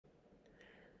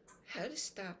how to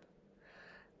stop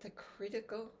the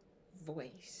critical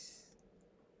voice.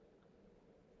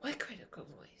 What critical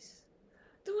voice?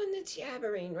 The one that's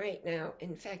yabbering right now.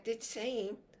 In fact, it's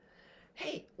saying,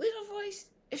 hey, little voice,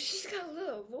 if she's got a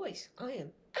little voice, I am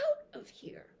out of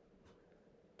here.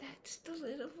 That's the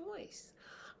little voice.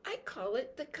 I call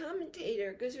it the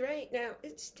commentator because right now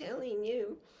it's telling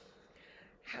you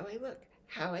how I look,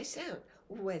 how I sound,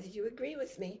 whether you agree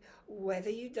with me, whether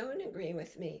you don't agree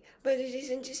with me. But it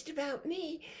isn't just about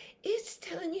me, it's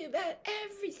telling you about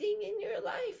everything in your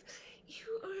life. You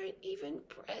aren't even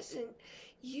present.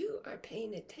 You are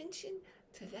paying attention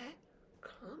to that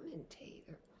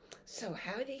commentator. So,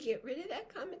 how do you get rid of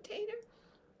that commentator?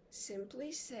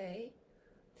 Simply say,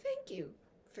 thank you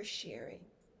for sharing.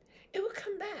 It will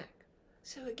come back.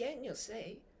 So, again, you'll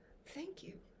say, thank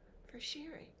you for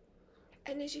sharing.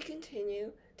 And as you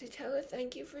continue to tell her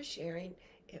thank you for sharing,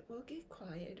 it will get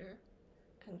quieter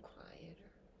and quieter.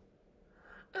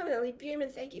 I'm Ellie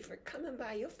Bierman. Thank you for coming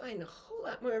by. You'll find a whole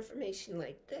lot more information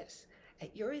like this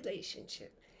at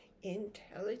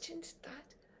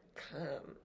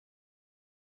yourrelationshiపింtelligence.com.